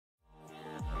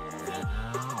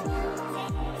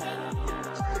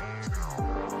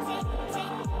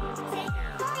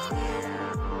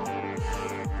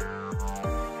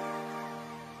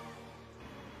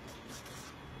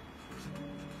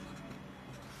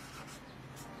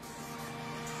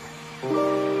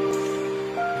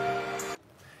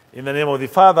In the name of the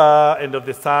Father, and of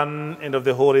the Son, and of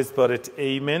the Holy Spirit.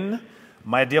 Amen.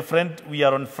 My dear friend, we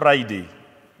are on Friday.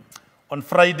 On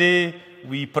Friday,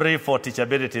 we pray for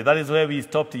teachability. That is where we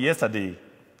stopped yesterday.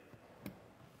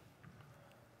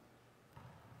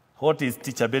 What is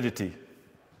teachability?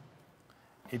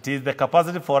 It is the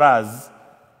capacity for us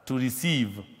to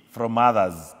receive from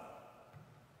others.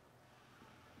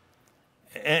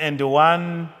 And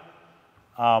one,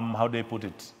 how do I put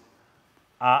it?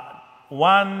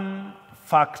 One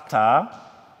factor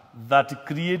that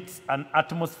creates an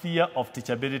atmosphere of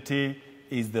teachability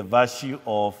is the virtue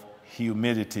of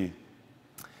humility.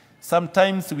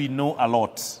 Sometimes we know a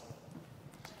lot.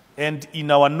 And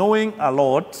in our knowing a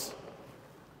lot,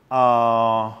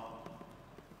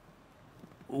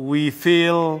 we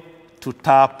fail to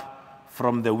tap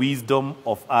from the wisdom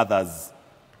of others.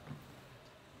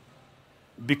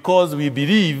 Because we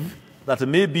believe that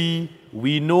maybe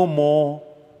we know more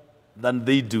than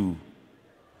they do.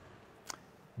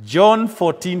 John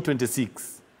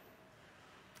 14:26.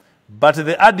 But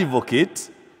the advocate,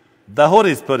 the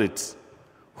Holy Spirit,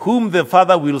 whom the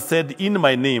Father will send in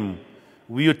my name,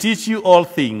 will teach you all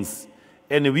things,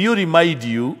 and will remind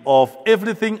you of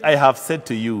everything I have said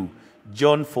to you.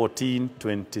 John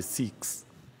 14:26.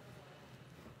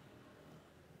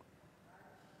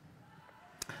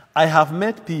 I have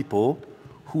met people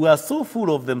who are so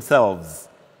full of themselves.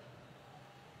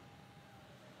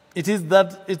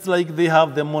 It's like they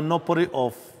have the monopoly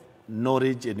of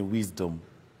knowledge and wisdom.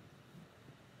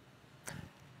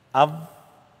 I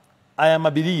am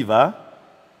a believer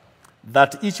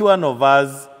that each one of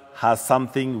us has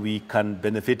something we can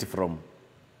benefit from,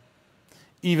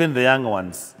 even the young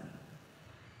ones.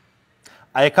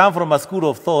 I come from a school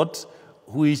of thought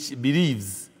which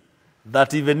believes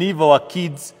that even if our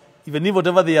kids, even if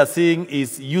whatever they are saying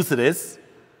is useless,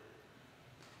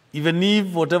 even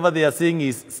if whatever they are saying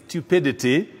is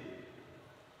stupidity,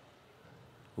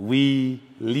 we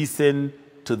listen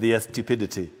to their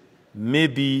stupidity.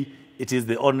 Maybe it is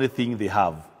the only thing they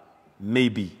have.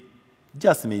 Maybe.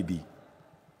 Just maybe.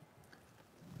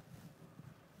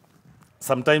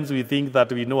 Sometimes we think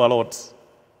that we know a lot.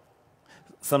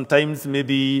 Sometimes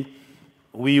maybe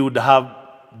we would have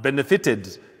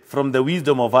benefited from the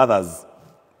wisdom of others,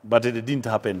 but it didn't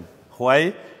happen.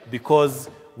 Why? Because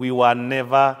we were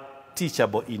never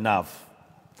teachable enough.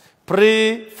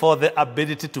 Pray for the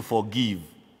ability to forgive.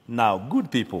 Now,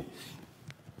 good people,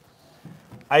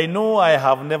 I know I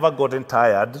have never gotten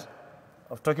tired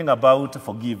of talking about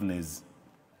forgiveness.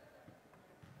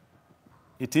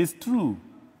 It is true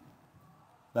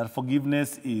that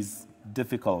forgiveness is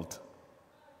difficult.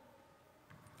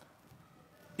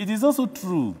 It is also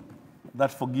true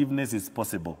that forgiveness is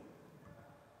possible.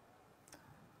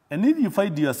 And if you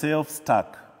find yourself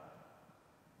stuck,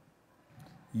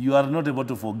 you are not able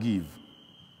to forgive,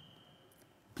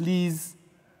 please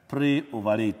pray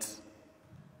over it.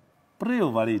 Pray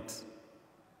over it.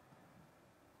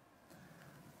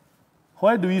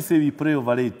 Why do we say we pray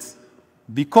over it?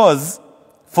 Because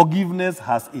forgiveness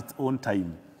has its own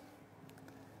time.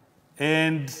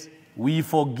 And we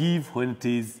forgive when it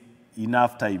is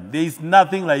enough time. There is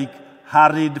nothing like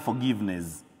hurried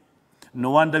forgiveness. No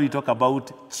wonder we talk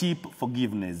about cheap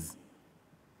forgiveness.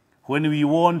 When we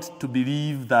want to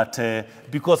believe that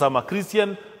because I'm a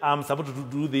Christian, I'm supposed to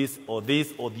do this or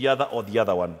the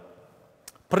other one.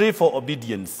 Pray for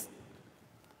obedience.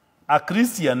 A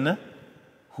Christian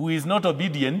who is not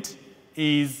obedient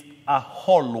is a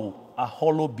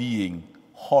hollow being.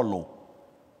 Hollow.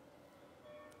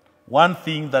 One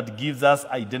thing that gives us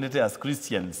identity as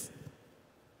Christians,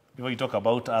 before we talk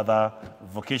about other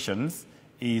vocations,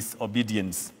 is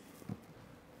obedience.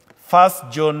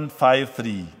 1 John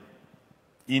 5:3.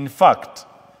 In fact,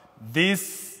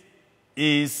 this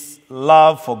is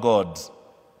love for God,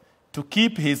 to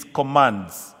keep his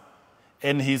commands,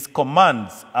 and his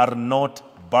commands are not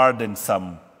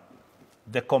burdensome.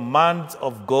 The commands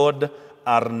of God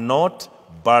are not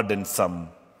burdensome.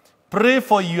 Pray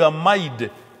for your mind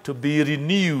to be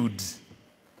renewed.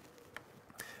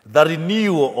 The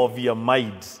renewal of your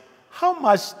mind.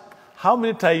 How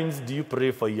many times do you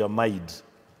pray for your mind?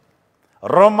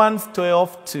 Romans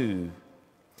 12:2.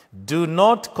 Do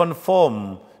not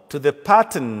conform to the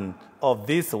pattern of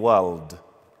this world,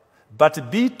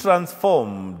 but be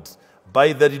transformed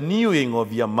by the renewing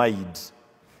of your mind.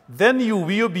 Then you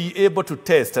will be able to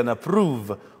test and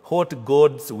approve what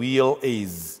God's will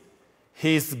is,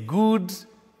 his good,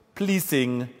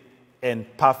 pleasing, and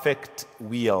perfect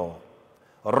will.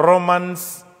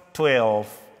 Romans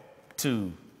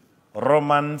 12:2.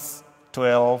 Romans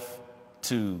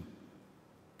 12:2.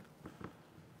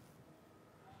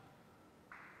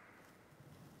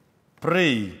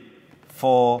 Pray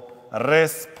for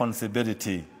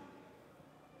responsibility,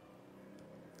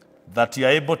 that you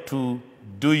are able to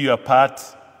do your part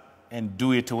and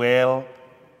do it well.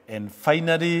 And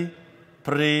finally,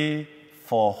 pray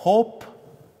for hope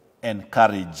and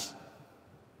courage.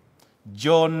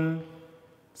 John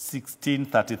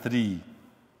 16:33.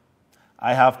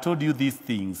 I have told you these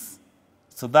things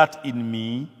so that in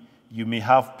me you may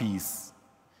have peace.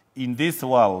 In this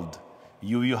world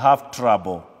you will have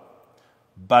trouble,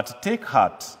 but take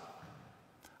heart,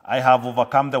 I have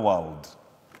overcome the world.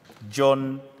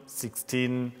 John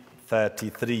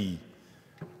 16:33.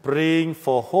 Praying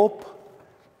for hope,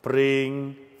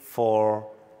 praying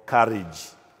for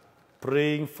courage.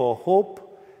 Praying for hope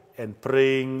and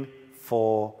praying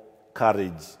for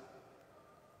courage.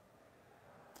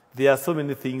 There are so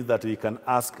many things that we can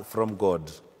ask from God.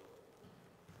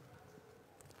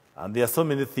 And there are so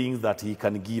many things that He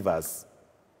can give us.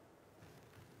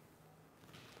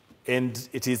 And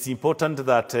it is important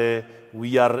that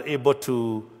we are able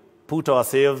to put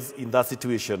ourselves in that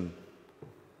situation.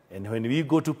 And when we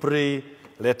go to pray,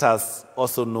 let us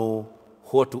also know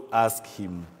what to ask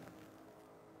Him.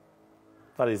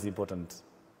 That is important.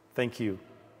 Thank you.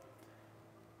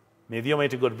 May the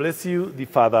Almighty God bless you, the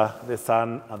Father, the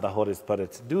Son, and the Holy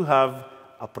Spirit. Do have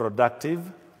a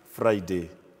productive Friday.